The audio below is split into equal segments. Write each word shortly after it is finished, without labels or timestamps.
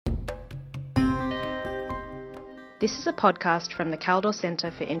This is a podcast from the Kaldor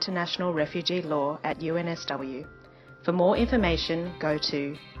Centre for International Refugee Law at UNSW. For more information, go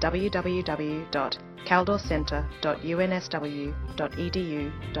to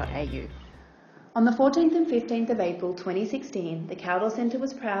www.kaldorcentre.unsw.edu.au. On the 14th and 15th of April 2016, the Kaldor Centre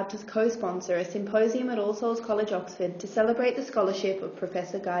was proud to co-sponsor a symposium at All Souls College, Oxford, to celebrate the scholarship of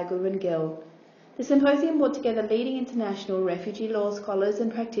Professor Guy Goodwin Gill. The symposium brought together leading international refugee law scholars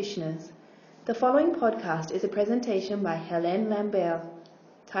and practitioners. The following podcast is a presentation by Hélène Lambert,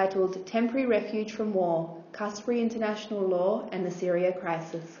 titled Temporary Refuge from War, Customary International Law and the Syria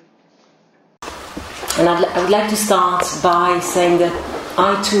Crisis. And I would like to start by saying that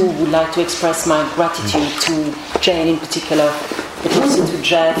I too would like to express my gratitude to Jane in particular, but also to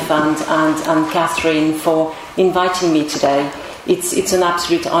Jeff and Catherine for inviting me today. It's an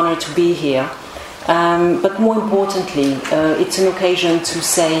absolute honour to be here. But more importantly, it's an occasion to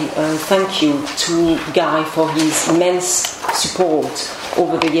say thank you to Guy for his immense support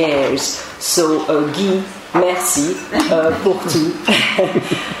over the years. So, Guy, merci pour tout.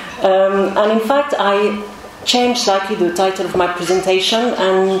 And in fact, I changed slightly the title of my presentation,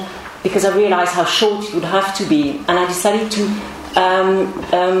 and because I realized how short it would have to be, and I decided to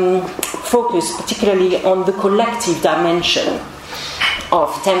focus particularly on the collective dimension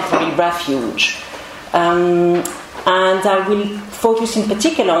of temporary refuge. And I will focus in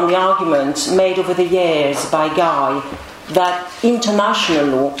particular on the argument made over the years by Guy that international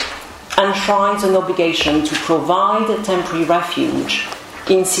law enshrines an obligation to provide a temporary refuge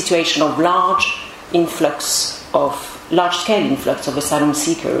in situation of large-scale influx of asylum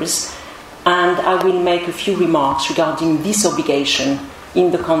seekers, and I will make a few remarks regarding this obligation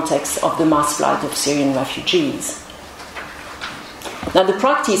in the context of the mass flight of Syrian refugees. Now, the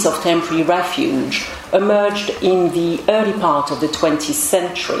practice of temporary refuge emerged in the early part of the 20th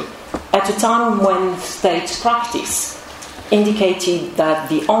century, at a time when state practice indicated that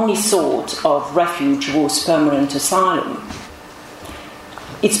the only sort of refuge was permanent asylum.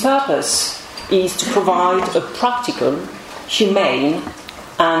 Its purpose is to provide a practical, humane,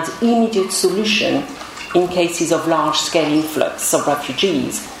 and immediate solution in cases of large-scale influx of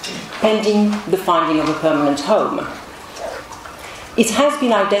refugees, pending the finding of a permanent home. It has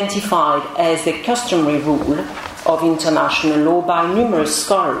been identified as the customary rule of international law by numerous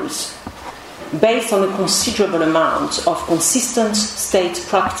scholars, based on a considerable amount of consistent state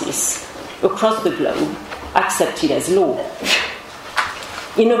practice across the globe accepted as law.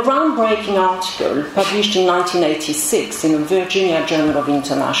 In a groundbreaking article published in 1986 in the Virginia Journal of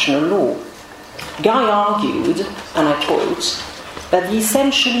International Law, Guy argued, and I quote, that the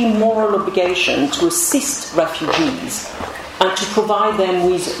essentially moral obligation to assist refugees and to provide them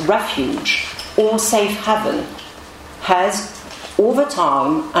with refuge or safe haven has, over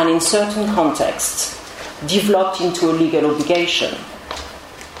time and in certain contexts, developed into a legal obligation.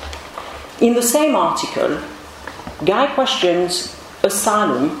 In the same article, Guy questions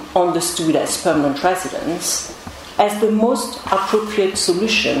asylum, understood as permanent residence, as the most appropriate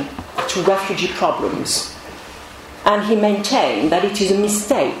solution to refugee problems. And he maintained that it is a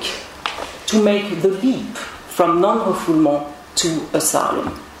mistake to make the leap from non-refoulement to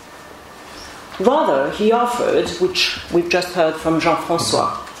asylum. Rather, he offered, which we've just heard from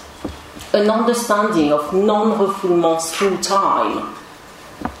Jean-François, an understanding of non-refoulement through time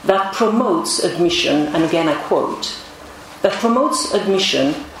that promotes admission, and again I quote, that promotes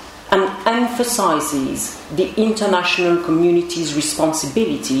admission and emphasizes the international community's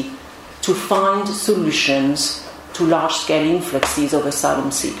responsibility to find solutions to large-scale influxes of asylum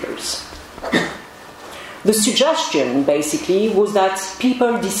seekers. The suggestion, basically, was that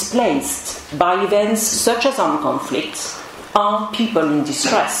people displaced by events such as armed conflicts are people in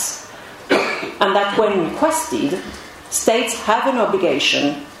distress, and that when requested, states have an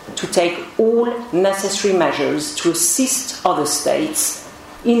obligation to take all necessary measures to assist other states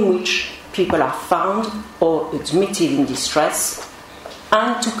in which people are found or admitted in distress,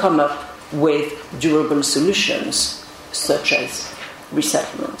 and to come up with durable solutions, such as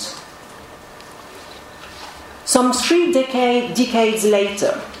resettlement. Some 3 decades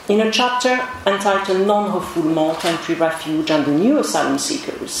later, in a chapter entitled Non-Refoulement, Temporary Refuge and the New Asylum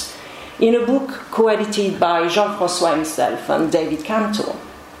Seekers, in a book co-edited by Jean-François himself and David Cantor,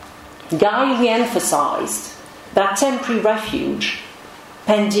 Guy re-emphasized that temporary refuge,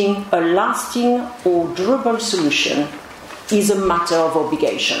 pending a lasting or durable solution, is a matter of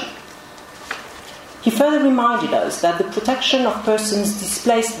obligation. He further reminded us that the protection of persons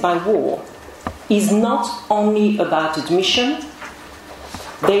displaced by war is not only about admission,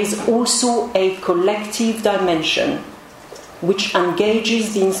 there is also a collective dimension which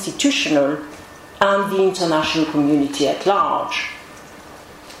engages the institutional and the international community at large.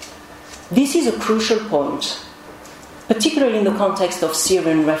 This is a crucial point, particularly in the context of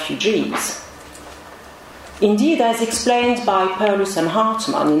Syrian refugees. Indeed, as explained by Perlus and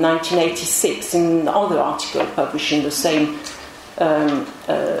Hartmann in 1986 in another article published in the same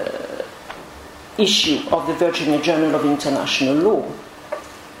issue of the Virginia Journal of International Law,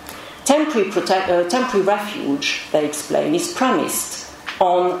 temporary refuge, they explain, is premised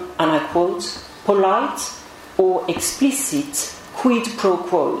on, and I quote, polite or explicit quid pro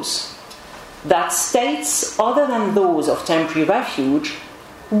quos, that states other than those of temporary refuge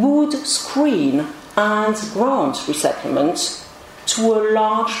would screen and grant resettlement to a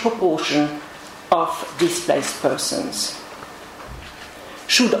large proportion of displaced persons.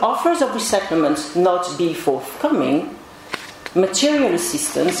 Should offers of resettlement not be forthcoming, material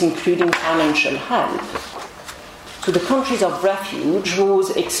assistance, including financial help, to the countries of refuge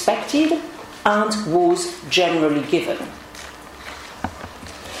was expected and was generally given.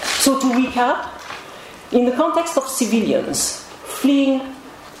 So to recap, in the context of civilians fleeing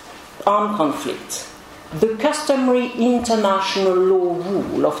armed conflict, the customary international law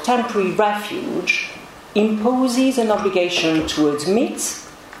rule of temporary refuge imposes an obligation to admit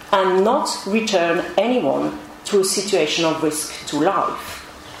and not return anyone to a situation of risk to life.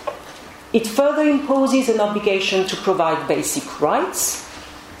 It further imposes an obligation to provide basic rights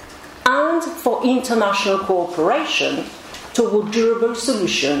and for international cooperation toward durable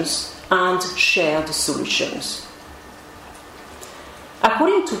solutions and shared solutions.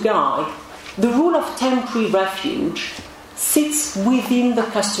 According to Guy, the rule of temporary refuge sits within the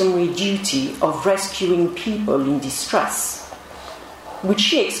customary duty of rescuing people in distress, which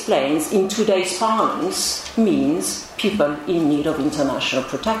he explains in today's parlance means people in need of international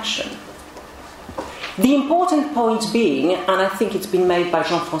protection. The important point being, and I think it's been made by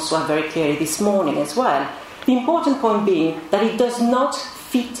Jean-François very clearly this morning as well, the important point being that it does not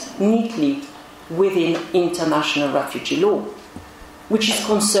fit neatly within international refugee law, which is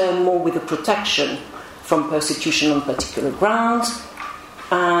concerned more with the protection from persecution on particular grounds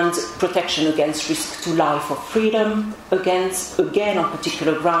and protection against risk to life or freedom, again on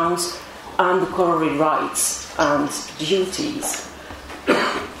particular grounds, and the corollary rights and duties.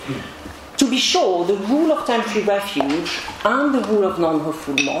 To be sure, the rule of temporary refuge and the rule of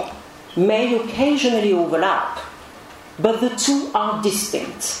non-refoulement may occasionally overlap, but the two are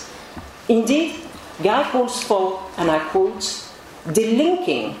distinct. Indeed, Guy calls for, and I quote,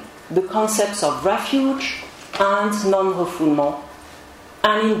 delinking the concepts of refuge and non-refoulement,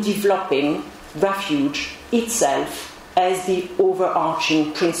 and in developing refuge itself as the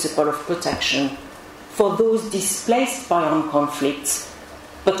overarching principle of protection for those displaced by armed conflicts,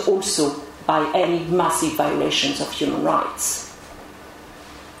 but also by any massive violations of human rights.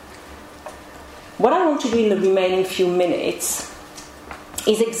 What I want to do in the remaining few minutes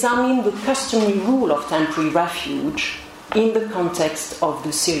is examine the customary rule of temporary refuge in the context of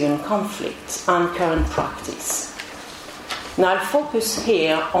the Syrian conflict and current practice. Now, I'll focus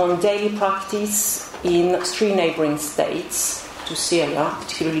here on daily practice in three neighbouring states to Syria,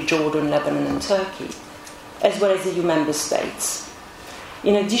 particularly Jordan, Lebanon and Turkey, as well as the EU member states.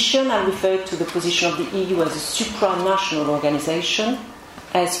 In addition, I'll refer to the position of the EU as a supranational organisation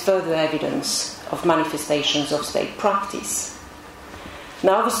as further evidence of manifestations of state practice.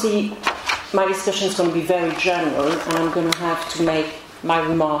 Now, obviously, my discussion is going to be very general, and I'm going to have to make my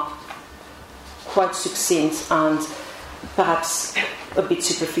remark quite succinct and perhaps a bit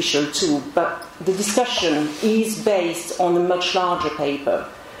superficial too, but the discussion is based on a much larger paper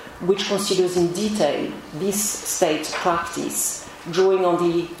which considers in detail this state practice, drawing on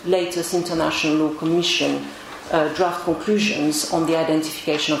the latest International Law Commission draft conclusions on the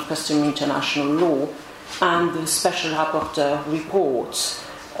identification of customary international law and the Special Rapporteur reports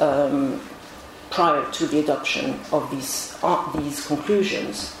prior to the adoption of these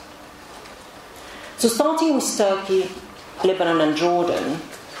conclusions. So starting with Turkey, Lebanon and Jordan,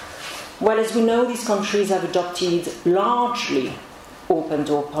 well, as we know, these countries have adopted largely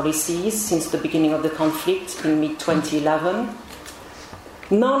open-door policies since the beginning of the conflict in mid-2011.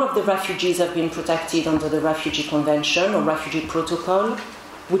 None of the refugees have been protected under the Refugee Convention or Refugee Protocol,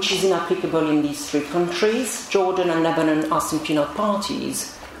 which is inapplicable in these three countries. Jordan and Lebanon are simply not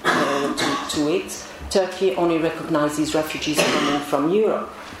parties to it. Turkey only recognises refugees coming from Europe.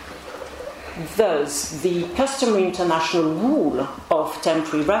 Thus, the customary international rule of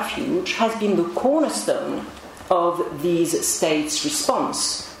temporary refuge has been the cornerstone of these states'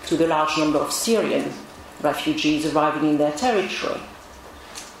 response to the large number of Syrian refugees arriving in their territory.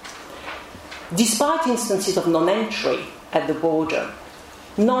 Despite instances of non-entry at the border,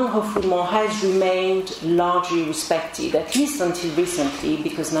 non-refoulement has remained largely respected, at least until recently,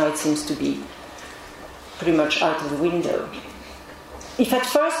 because now it seems to be pretty much out of the window. If at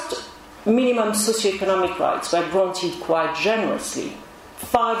first minimum socioeconomic rights were granted quite generously,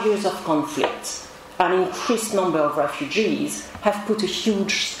 5 years of conflict and increased number of refugees have put a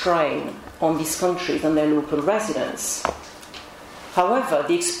huge strain on these countries and their local residents. However,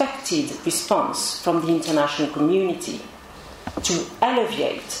 the expected response from the international community to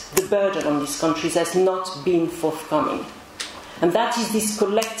alleviate the burden on these countries has not been forthcoming. And that is this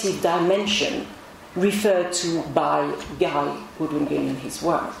collective dimension referred to by Guy Goodwin-Gill in his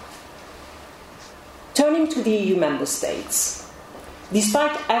work. Turning to the EU member states,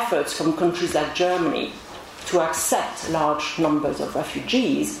 despite efforts from countries like Germany to accept large numbers of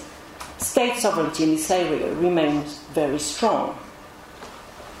refugees, state sovereignty in this area remains very strong.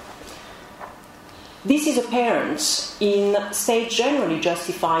 This is apparent in states generally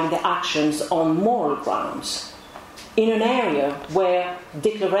justifying their actions on moral grounds, in an area where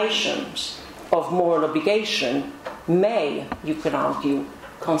declarations of moral obligation may, you can argue,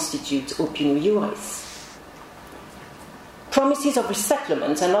 constitute opinio juris. Promises of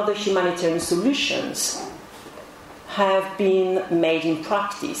resettlement and other humanitarian solutions have been made in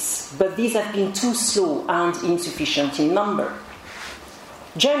practice, but these have been too slow and insufficient in number.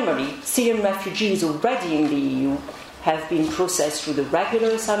 Generally, Syrian refugees already in the EU have been processed through the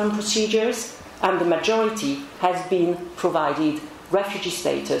regular asylum procedures, and the majority has been provided refugee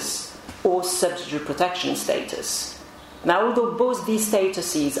status or subsidiary protection status. Now, although both these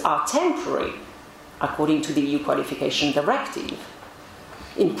statuses are temporary, according to the EU Qualification Directive,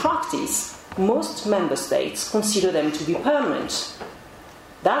 in practice, most member states consider them to be permanent.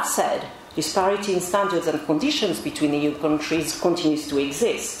 That said, disparity in standards and conditions between EU countries continues to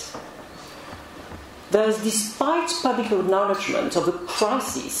exist. Thus, despite public acknowledgement of a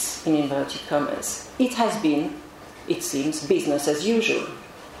crisis, in inverted commas, it has been, it seems, business as usual.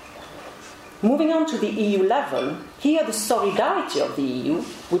 Moving on to the EU level, here the solidarity of the EU,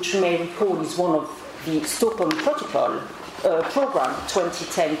 which you may recall is one of the Stockholm Protocol Programme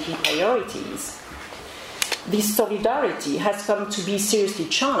 2010 key priorities. This solidarity has come to be seriously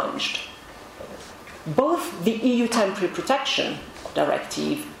challenged. Both the EU Temporary Protection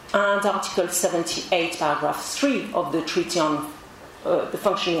Directive and Article 78, paragraph 3 of the Treaty on the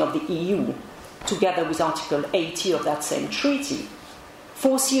Functioning of the EU, together with Article 80 of that same treaty,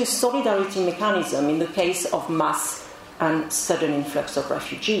 foresee a solidarity mechanism in the case of mass and sudden influx of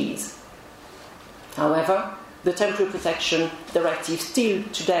refugees. However, the Temporary Protection Directive still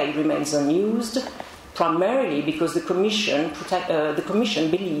today remains unused, primarily because the Commission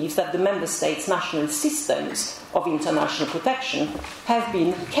believes that the Member States' national systems of international protection have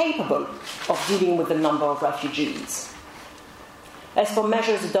been capable of dealing with the number of refugees. As for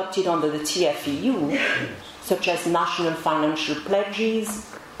measures adopted under the TFEU, such as national financial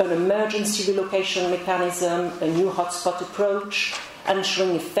pledges, an emergency relocation mechanism, a new hotspot approach,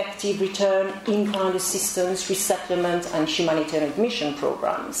 ensuring effective return, in-kind assistance, resettlement and humanitarian admission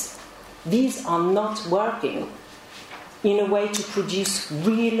programs, these are not working in a way to produce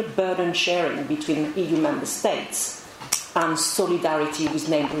real burden sharing between EU member states and solidarity with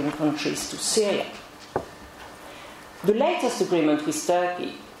neighbouring countries to Syria. The latest agreement with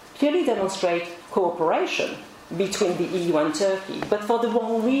Turkey clearly demonstrates cooperation between the EU and Turkey, but for the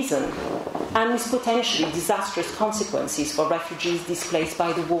wrong reason, and with potentially disastrous consequences for refugees displaced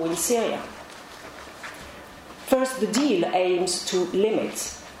by the war in Syria. First, the deal aims to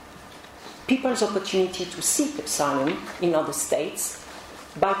limit people's opportunity to seek asylum in other states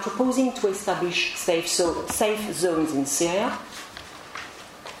by proposing to establish safe zones in Syria.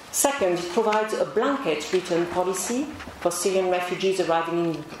 Second, it provides a blanket return policy for Syrian refugees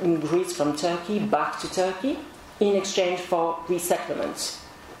arriving in Greece from Turkey back to Turkey in exchange for resettlement.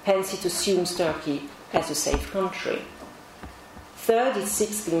 Hence, it assumes Turkey as a safe country. Third, it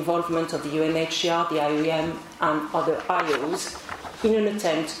seeks the involvement of the UNHCR, the IOM, and other IOs in an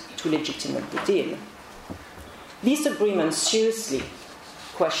attempt to legitimate the deal. This agreement seriously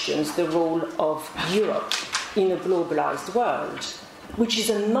questions the role of Europe in a globalized world, which is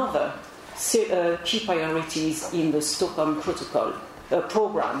another key priorities in the Stockholm Protocol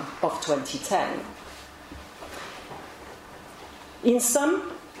Programme of 2010. In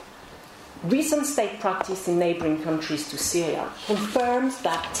sum, recent state practice in neighbouring countries to Syria confirms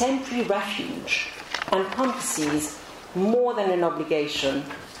that temporary refuge encompasses more than an obligation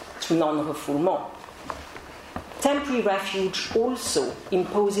to non-refoulement. Temporary refuge also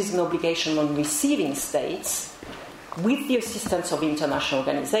imposes an obligation on receiving states, with the assistance of international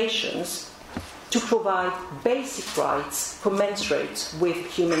organizations, to provide basic rights commensurate with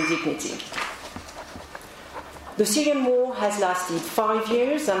human dignity. The Syrian war has lasted 5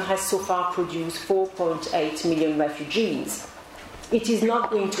 years and has so far produced 4.8 million refugees. It is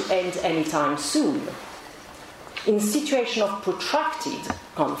not going to end anytime soon. In a situation of protracted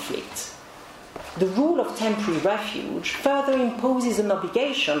conflict, the rule of temporary refuge further imposes an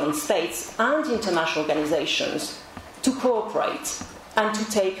obligation on states and international organizations to cooperate and to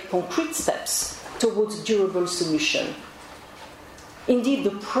take concrete steps towards durable solution. Indeed,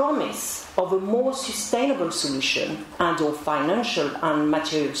 the promise of a more sustainable solution and/or financial and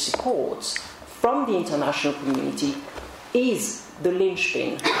material support from the international community is the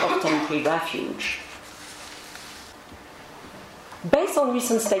linchpin of temporary refuge. Based on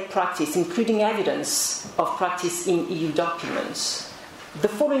recent state practice, including evidence of practice in EU documents, the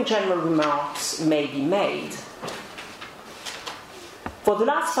following general remarks may be made. For the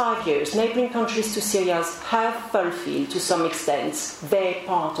last 5 years, neighbouring countries to Syria have fulfilled, to some extent, their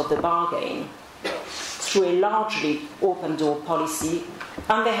part of the bargain through a largely open-door policy,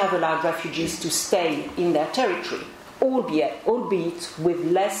 and they have allowed refugees to stay in their territory, albeit with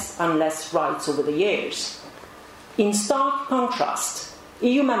less and less rights over the years. In stark contrast,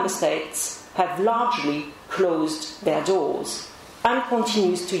 EU member states have largely closed their doors and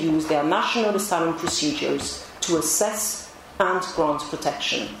continues to use their national asylum procedures to assess and grant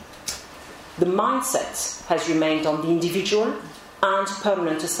protection. The mindset has remained on the individual and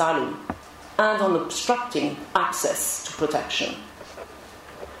permanent asylum and on obstructing access to protection.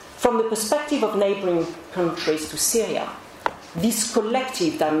 From the perspective of neighbouring countries to Syria, this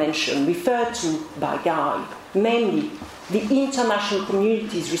collective dimension referred to by Guy, namely the international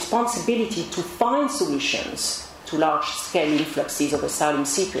community's responsibility to find solutions to large-scale influxes of asylum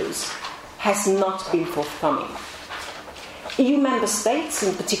seekers, has not been forthcoming. EU member states,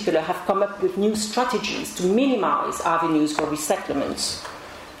 in particular, have come up with new strategies to minimise avenues for resettlement,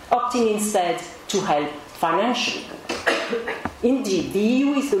 opting instead to help financially. Indeed, the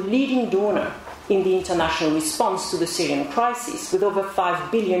EU is the leading donor in the international response to the Syrian crisis, with over 5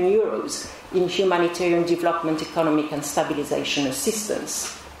 billion euros in humanitarian development, economic and stabilisation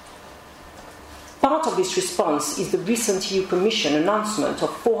assistance. Part of this response is the recent EU Commission announcement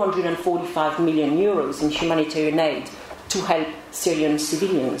of 445 million euros in humanitarian aid to help Syrian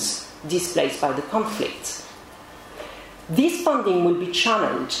civilians displaced by the conflict. This funding will be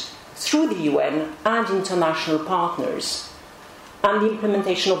channeled through the UN and international partners, and the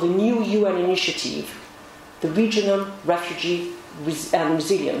implementation of a new UN initiative, the Regional Refugee and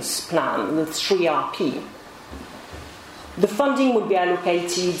Resilience Plan, the 3RP. The funding will be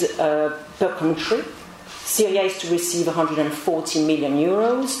allocated per country. Syria is to receive 140 million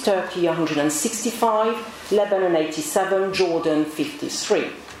euros, Turkey 165, Lebanon 87, Jordan 53.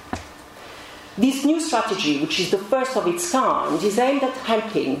 This new strategy, which is the first of its kind, is aimed at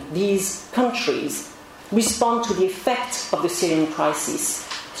helping these countries respond to the effect of the Syrian crisis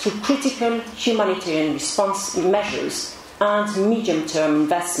through critical humanitarian response measures and medium-term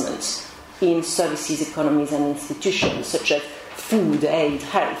investments in services, economies and institutions such as food, aid,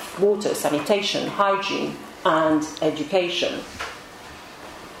 health, water, sanitation, hygiene and education.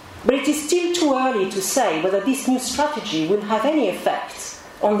 But it is still too early to say whether this new strategy will have any effect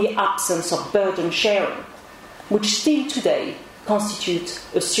on the absence of burden sharing, which still today constitute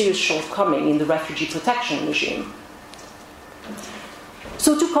a serious shortcoming in the refugee protection regime.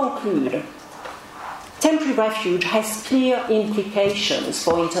 So to conclude, temporary refuge has clear implications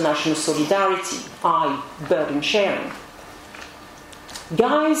for international solidarity, i.e. burden sharing.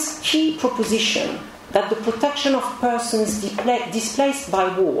 Guy's key proposition that the protection of persons displaced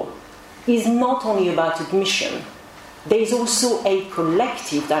by war is not only about admission, there is also a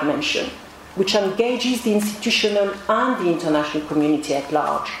collective dimension which engages the institutional and the international community at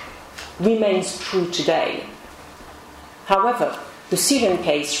large, remains true today. However, the Syrian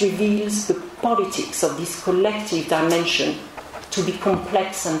case reveals the politics of this collective dimension to be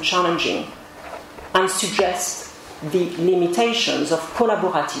complex and challenging, and suggests the limitations of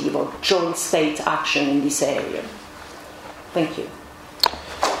collaborative or joint state action in this area. Thank you.